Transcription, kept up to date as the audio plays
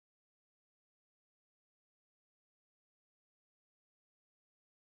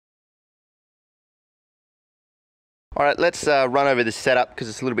Alright, let's run over this setup because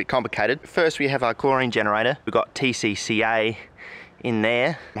it's a little bit complicated. First we have our chlorine generator. We've got TCCA in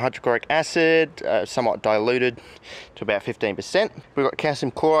there. Hydrochloric acid, somewhat diluted to about 15%. We've got calcium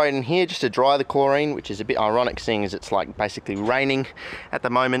chloride in here just to dry the chlorine, which is a bit ironic seeing as it's like basically raining at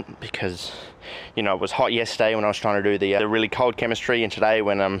the moment because, you know, it was hot yesterday when I was trying to do the really cold chemistry, and today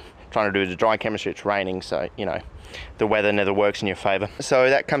when I'm trying to do the dry chemistry it's raining, so, you know, the weather never works in your favor. So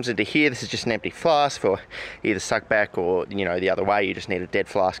that comes into here. This is just an empty flask for either suck back or, you know, the other way. You just need a dead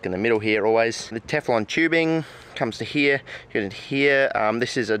flask in the middle here always. The Teflon tubing comes to here. Goes into here.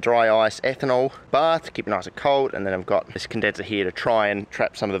 This is a dry ice ethanol bath to keep it nice and cold, and then I've got this condenser here to try and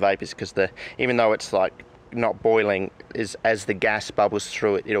trap some of the vapors because even though it's like not boiling, as the gas bubbles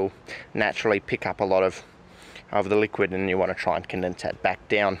through it, it'll naturally pick up a lot of the liquid, and you want to try and condense that back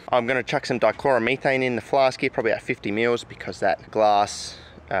down. I'm going to chuck some dichloromethane in the flask here, probably about 50 mils, because that glass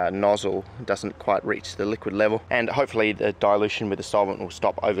nozzle doesn't quite reach the liquid level, and hopefully the dilution with the solvent will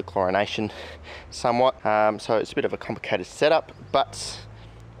stop over chlorination somewhat. So it's a bit of a complicated setup, but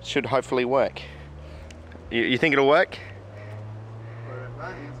should hopefully work. You think it'll work?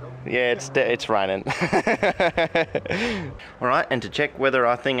 Yeah, it's raining. Alright, and to check whether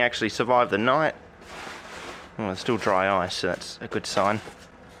our thing actually survived the night, well, it's still dry ice, so that's a good sign.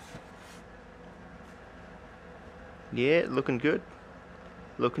 Yeah, looking good.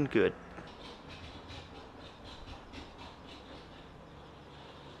 Looking good.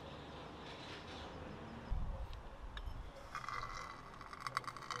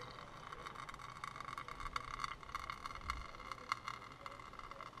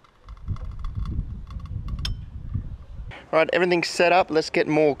 Right, everything's set up. Let's get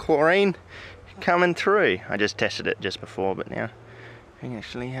more chlorine coming through. I just tested it just before, but now I can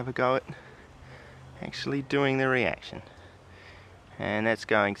actually have a go at actually doing the reaction. And that's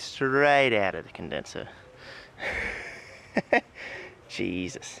going straight out of the condenser.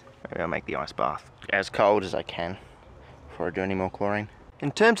 Jesus. Maybe I'll make the ice bath as cold as I can before I do any more chlorine.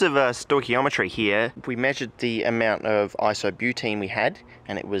 In terms of stoichiometry here, we measured the amount of isobutene we had,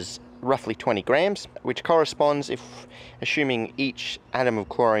 and it was roughly 20 grams, which corresponds, if assuming each atom of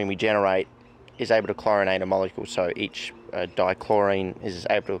chlorine we generate is able to chlorinate a molecule, so each dichlorine is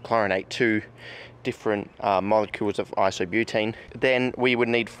able to chlorinate 2 different molecules of isobutene, then we would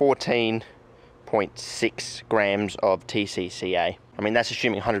need 14.6 grams of TCCA. I mean, that's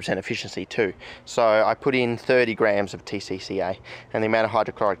assuming 100% efficiency too. So I put in 30 grams of TCCA, and the amount of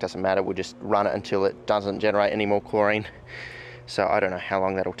hydrochloric doesn't matter. We'll just run it until it doesn't generate any more chlorine. So I don't know how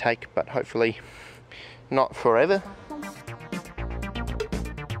long that'll take, but hopefully not forever.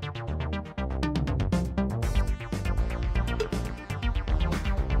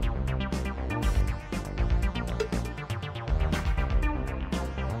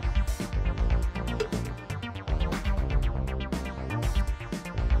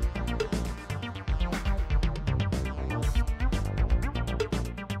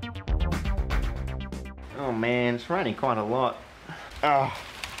 Oh man, it's raining quite a lot. Oh,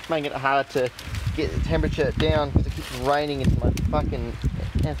 it's making it hard to get the temperature down because it keeps raining into my fucking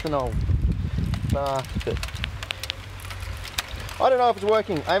ethanol bath. But I don't know if it's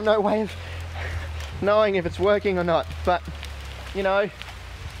working. I have no way of knowing if it's working or not. But you know,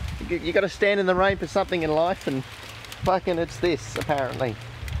 you got to stand in the rain for something in life, and fucking it's this apparently.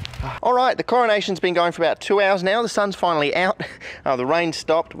 Alright, the chlorination's been going for about 2 hours now. The sun's finally out. The rain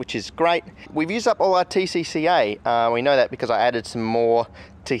stopped, which is great. We've used up all our TCCA. We know that because I added some more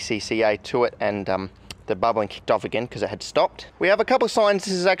TCCA to it, and the bubbling kicked off again because it had stopped. We have a couple of signs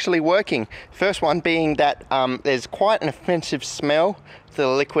this is actually working. First one being that there's quite an offensive smell to the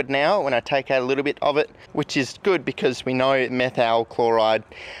liquid now when I take out a little bit of it, which is good because we know methyl chloride,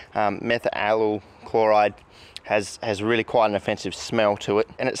 methallyl chloride has really quite an offensive smell to it,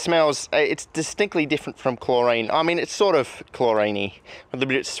 and it smells, it's distinctly different from chlorine. I mean, it's sort of chlorine-y, a little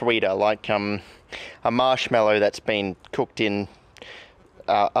bit sweeter, like a marshmallow that's been cooked in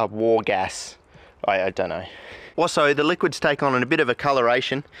a war gas. I don't know. Also, the liquid's take on a bit of a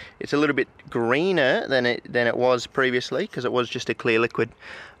coloration. It's a little bit greener than it was previously because it was just a clear liquid.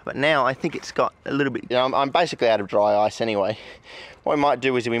 But now I think it's got a little bit, you know, I'm basically out of dry ice anyway. What we might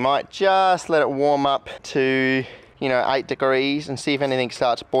do is we might just let it warm up to, you know, 8 degrees and see if anything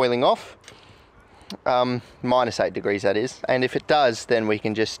starts boiling off. Minus 8 degrees that is. And if it does, then we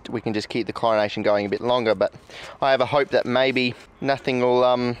can just keep the chlorination going a bit longer. But I have a hope that maybe nothing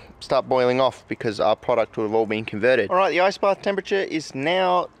will start boiling off because our product will have all been converted. All right, the ice bath temperature is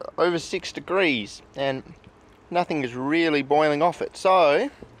now over 6 degrees and nothing is really boiling off it. So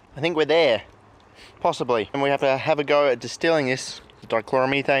I think we're there, possibly. And we have to have a go at distilling this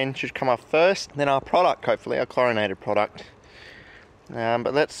dichloromethane should come off first, then our product, hopefully, our chlorinated product.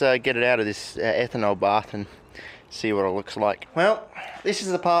 But let's get it out of this ethanol bath and see what it looks like. Well, this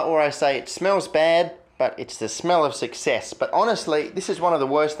is the part where I say it smells bad, but it's the smell of success. But honestly, this is one of the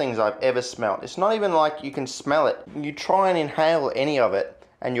worst things I've ever smelled. It's not even like you can smell it. You try and inhale any of it,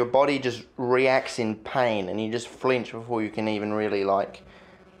 and your body just reacts in pain, and you just flinch before you can even really like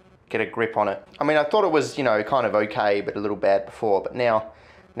get a grip on it. I mean, I thought it was, you know, kind of okay, but a little bad before, but now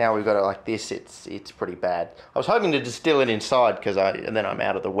we've got it like this, it's pretty bad. I was hoping to distill it inside because then I'm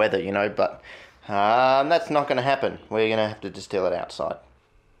out of the weather, you know, but that's not going to happen. We're going to have to distill it outside.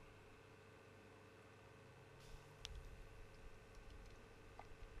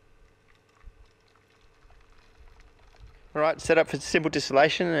 Alright, set up for simple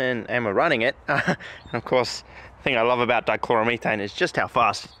distillation and we're running it. And of course, the thing I love about dichloromethane is just how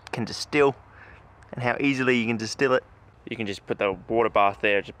fast it can distill and how easily you can distill it. You can just put the water bath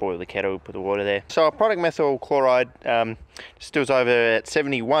there, just boil the kettle, put the water there. So our product methyl chloride distills over at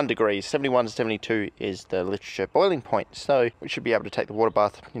 71 degrees. 71 to 72 is the literature boiling point. So we should be able to take the water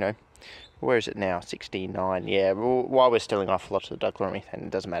bath, you know, where is it now? 69, yeah. While we're stilling off lots of the dichloromethane,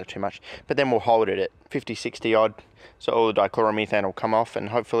 it doesn't matter too much. But then we'll hold it at 50, 60 odd. So all the dichloromethane will come off and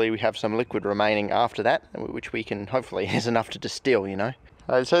hopefully we have some liquid remaining after that, which we can, hopefully, is enough to distill, you know.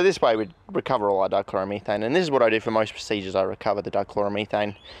 So this way we'd recover all our dichloromethane, and this is what I do for most procedures. I recover the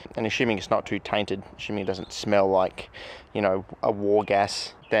dichloromethane, and assuming it's not too tainted, assuming it doesn't smell like, you know, a war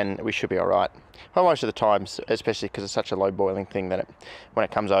gas, then we should be alright. But most of the times, especially because it's such a low boiling thing, that when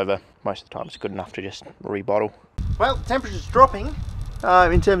it comes over, most of the time it's good enough to just rebottle. Well, temperature's dropping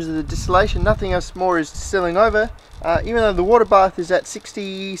in terms of the distillation. Nothing else more is distilling over, even though the water bath is at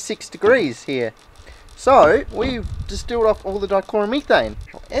 66 degrees here. So we've distilled off all the dichloromethane.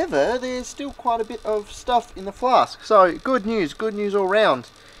 However, there's still quite a bit of stuff in the flask. So good news all round.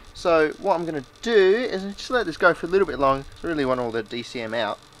 So what I'm going to do is just let this go for a little bit long. I really want all the DCM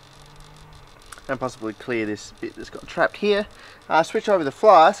out. And possibly clear this bit that's got trapped here. Switch over the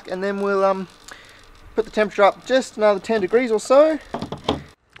flask and then we'll put the temperature up just another 10 degrees or so.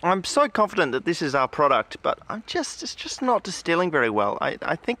 I'm so confident that this is our product, but it's just not distilling very well.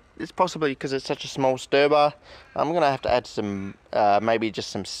 I think it's possibly because it's such a small stir bar. I'm going to have to add some, maybe just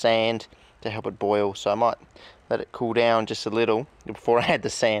some sand to help it boil, so I might let it cool down just a little before I add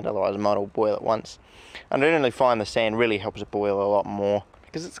the sand, otherwise I might all boil at once. I generally find the sand really helps it boil a lot more,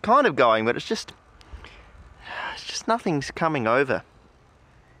 because it's kind of going, but it's just nothing's coming over.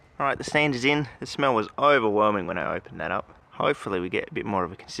 Alright, the sand is in. The smell was overwhelming when I opened that up. Hopefully we get a bit more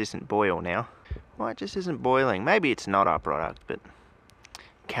of a consistent boil now. Why it just isn't boiling? Maybe it's not our product, but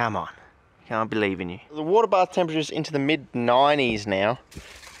come on. Can't believe in you. The water bath temperature is into the mid-90s now.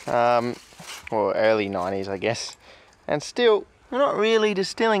 Or early 90s, I guess. And still, we're not really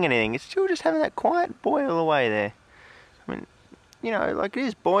distilling anything. It's still just having that quiet boil away there. I mean, you know, like it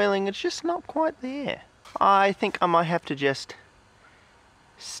is boiling, it's just not quite there. I think I might have to just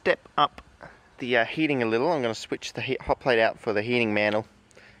step up the heating a little. I'm going to switch the hot plate out for the heating mantle.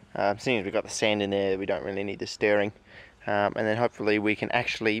 Seeing as we've got the sand in there, we don't really need the stirring. And then hopefully we can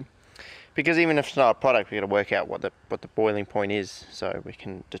actually, because even if it's not a product, we've got to work out what the boiling point is, so we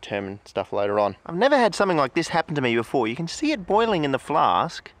can determine stuff later on. I've never had something like this happen to me before. You can see it boiling in the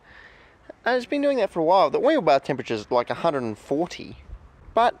flask, and it's been doing that for a while. The oil bath temperature is like 140,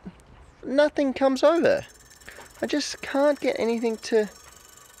 but nothing comes over. I just can't get anything to,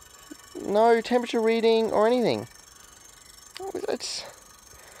 no temperature reading or anything.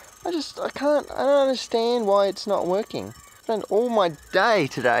 I don't understand why it's not working. I spent all my day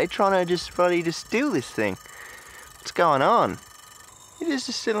today trying to just bloody distill this thing. What's going on? It is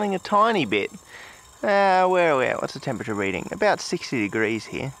distilling a tiny bit. Where are we at? What's the temperature reading? About 60 degrees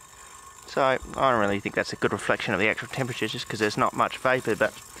here. So I don't really think that's a good reflection of the actual temperature, just because there's not much vapor,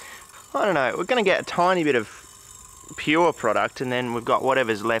 but I don't know. We're going to get a tiny bit of pure product, and then we've got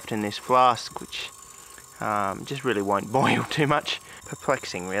whatever's left in this flask, which just really won't boil too much.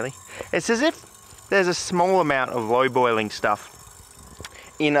 Perplexing, really. It's as if there's a small amount of low boiling stuff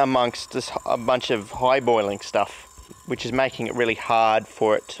in amongst just a bunch of high boiling stuff, which is making it really hard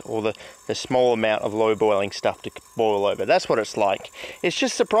for it, or the small amount of low boiling stuff to boil over. That's what it's like. It's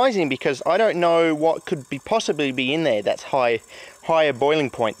just surprising because I don't know what could possibly be in there that's higher boiling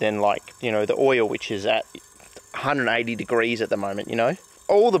point than, like, you know, the oil, which is at 180 degrees at the moment, you know.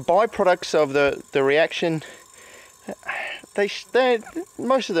 All the byproducts of the reaction,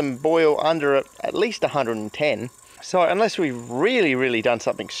 most of them boil under at least 110. So unless we've really done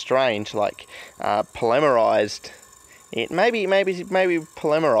something strange, like polymerized it, maybe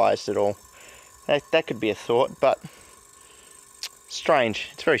polymerized it all. That could be a thought, but Strange,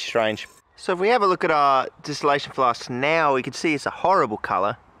 it's very strange. So if we have a look at our distillation flask now, we can see it's a horrible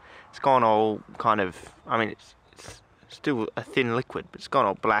colour. It's gone all kind of, I mean it's still a thin liquid, but it's gone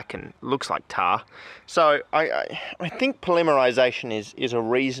all black and looks like tar. So I think polymerization is a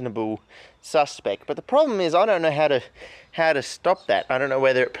reasonable suspect, but the problem is I don't know how to stop that. I don't know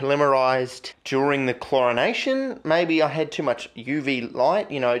whether it polymerized during the chlorination. Maybe I had too much UV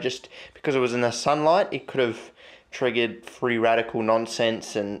light, you know, just because it was in the sunlight, it could have triggered free radical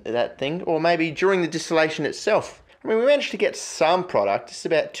nonsense and that thing. Or maybe during the distillation itself. I mean, we managed to get some product. It's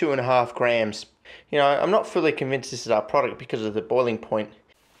about 2.5 grams. You know, I'm not fully convinced this is our product because of the boiling point.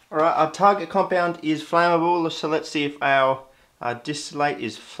 Alright, our target compound is flammable, so let's see if our distillate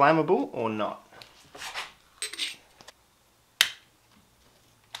is flammable or not.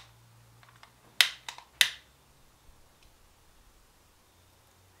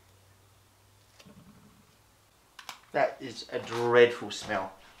 That is a dreadful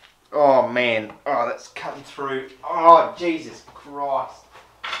smell. Oh man, oh that's cutting through. Oh Jesus Christ.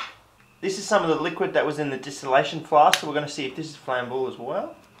 This is some of the liquid that was in the distillation flask, so we're going to see if this is flammable as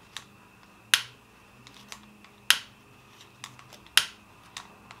well.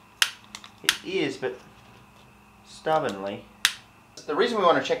 It is, but stubbornly. The reason we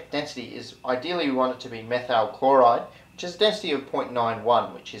want to check the density is ideally we want it to be methyl chloride, which is a density of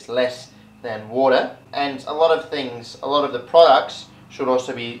 0.91, which is less than water. And a lot of things, a lot of the products should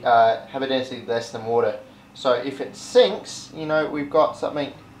also be have a density less than water. So if it sinks, you know, we've got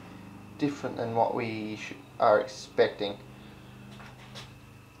something different than what we are expecting.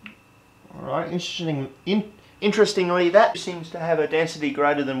 Alright, interestingly, that seems to have a density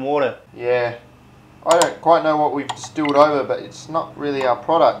greater than water. Yeah, I don't quite know what we've distilled over, but it's not really our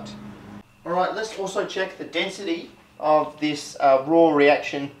product. Alright, let's also check the density of this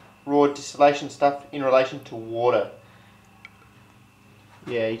raw distillation stuff in relation to water.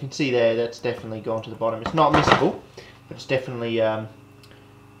 Yeah, you can see there, that's definitely gone to the bottom. It's not miscible, but it's definitely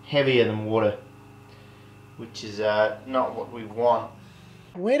heavier than water, which is not what we want.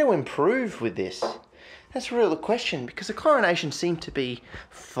 Where to improve with this? That's really the question, because the chlorination seemed to be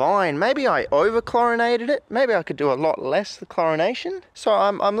fine. Maybe I over-chlorinated it. Maybe I could do a lot less the chlorination. So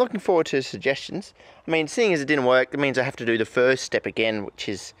I'm looking forward to suggestions. I mean, seeing as it didn't work, that means I have to do the first step again, which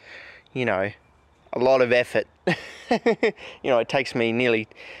is, you know, a lot of effort. You know, it takes me nearly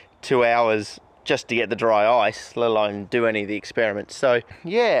 2 hours just to get the dry ice, let alone do any of the experiments. So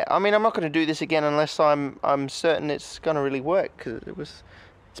yeah, I mean, I'm not going to do this again unless I'm certain it's going to really work, because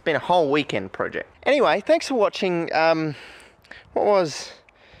it's been a whole weekend project. Anyway, thanks for watching. What was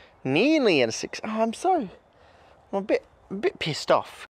nearly a 6. Oh, I'm a bit pissed off.